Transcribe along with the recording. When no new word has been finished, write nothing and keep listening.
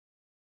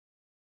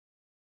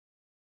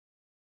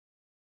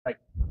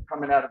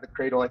coming out of the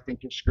cradle, I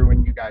think is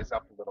screwing you guys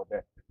up a little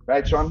bit,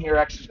 right? So I'm here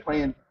actually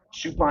playing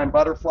supine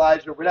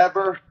butterflies or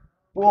whatever.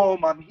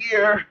 Boom, I'm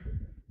here.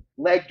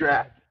 Leg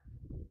drag,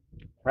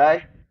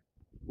 right?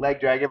 Leg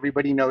drag.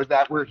 Everybody knows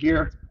that. We're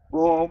here.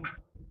 Boom,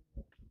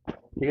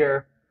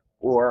 here,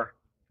 or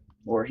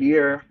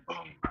here.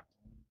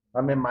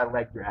 I'm in my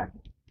leg drag,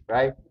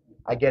 right?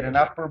 I get an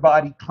upper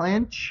body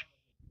clinch.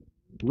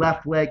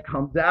 Left leg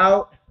comes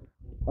out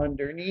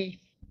underneath.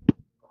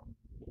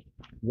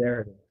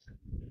 There it is.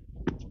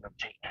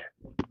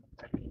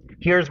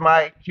 Here's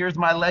my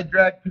leg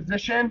drag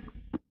position.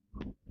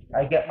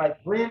 I get my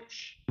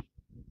clinch.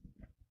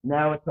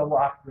 Now it's a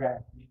lock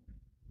drag.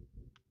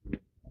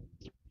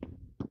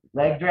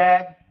 Leg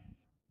drag.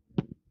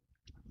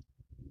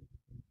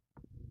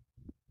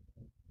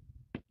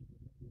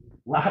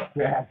 Lock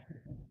drag.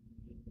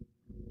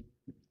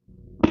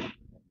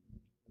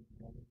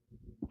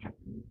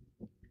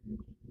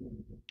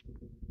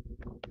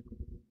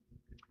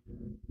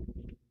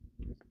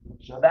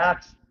 So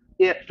that's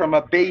it from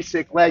a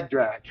basic leg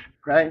drag,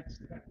 right?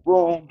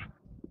 Boom,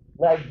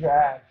 leg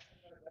drag,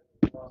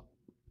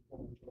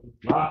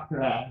 lock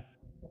drag.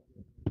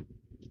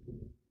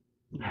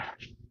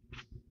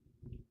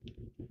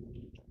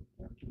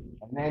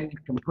 And then you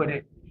can put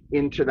it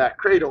into that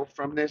cradle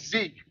from this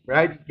Z,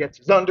 right? He gets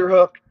his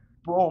underhook.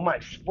 Boom, I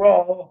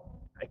sprawl.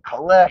 I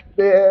collect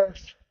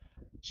this.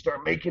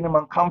 Start making him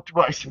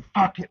uncomfortable. I say,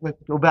 fuck it,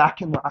 let's go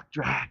back and lock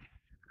drag.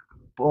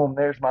 Boom,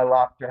 there's my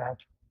lock drag.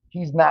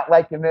 He's not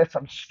liking this.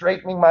 I'm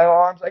straightening my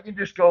arms. I can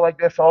just go like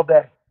this all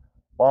day.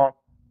 Bonk,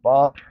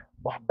 bonk,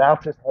 bonk.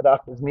 Bounce his head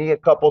off his knee a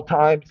couple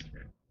times.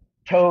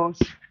 Toes,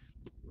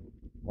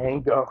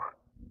 and go.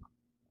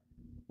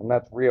 And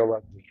that's real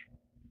ugly.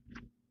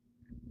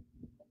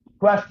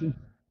 Questions?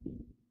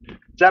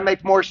 Does that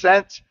make more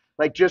sense?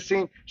 Like just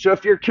seeing, so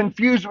if you're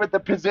confused with the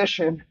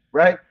position,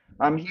 right?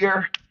 I'm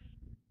here,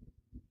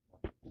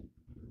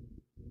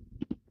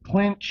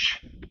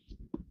 clinch,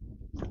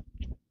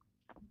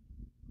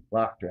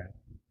 lock drag.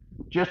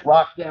 Just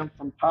lock down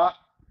from top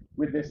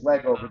with this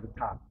leg over the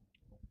top.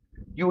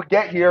 You would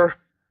get here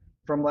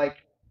from like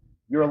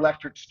your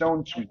electric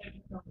stone sweep.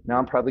 Now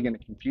I'm probably going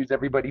to confuse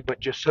everybody, but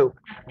just so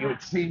you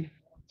would see,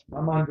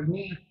 I'm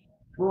underneath,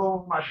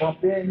 boom, I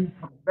bump in,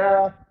 come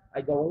back,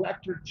 I go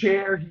electric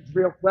chair, he's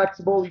real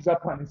flexible, he's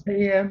up on his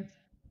hands,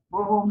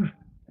 boom,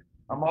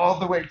 I'm all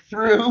the way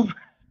through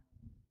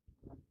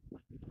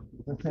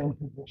the same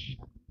position.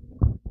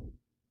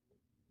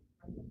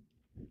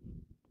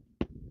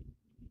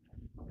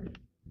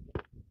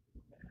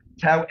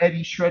 It's how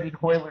Eddie shredded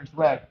Hoyler's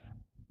leg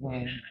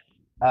in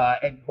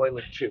Eddie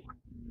Hoyler 2,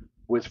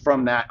 was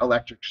from that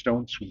electric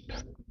stone sweep.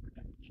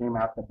 Came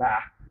out the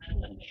back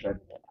and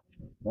shredded it,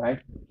 right?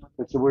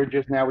 So we're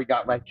just now, we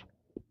got like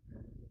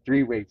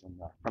 3 ways in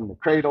there, from the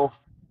cradle,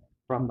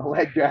 from the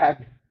leg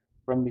drag,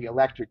 from the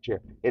electric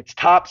chair. It's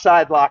top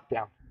side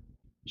lockdown.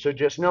 So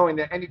just knowing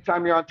that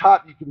anytime you're on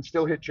top, you can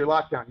still hit your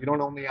lockdown. You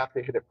don't only have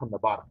to hit it from the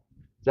bottom.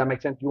 Does that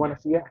make sense? You want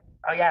to see it?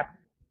 Oh, yeah.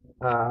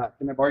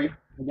 Can I borrow you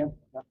again?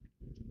 Yeah.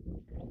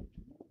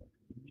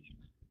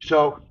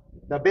 So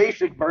the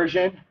basic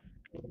version,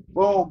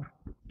 boom,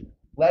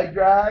 leg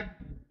drag,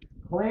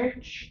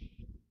 clinch,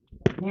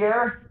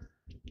 here.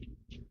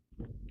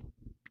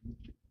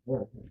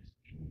 There it is.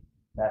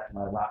 That's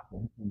my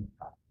lockdown in the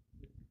top.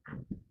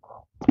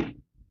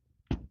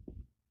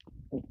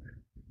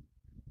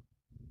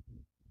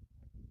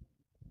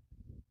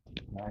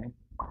 Right.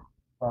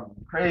 From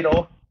the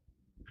cradle.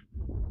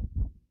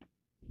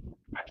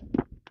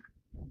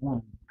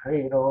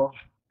 Cradle,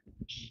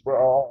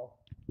 sprawl,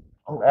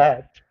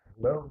 collect,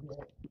 load it.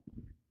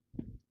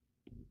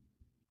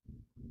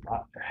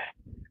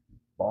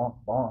 Bonk,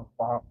 bonk,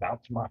 bonk,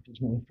 bounce him off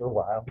his knee for a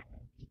while.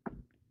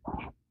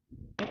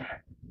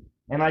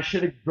 And I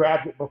should have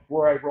grabbed it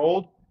before I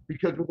rolled,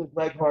 because with his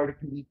leg hard, it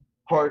can be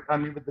hard. I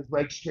mean, with his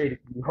leg straight, it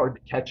can be hard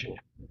to catch it.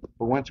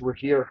 But once we're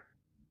here,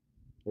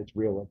 it's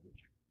real ugly.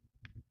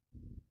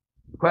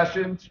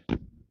 Questions?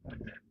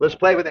 Let's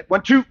play with it.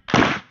 1, 2.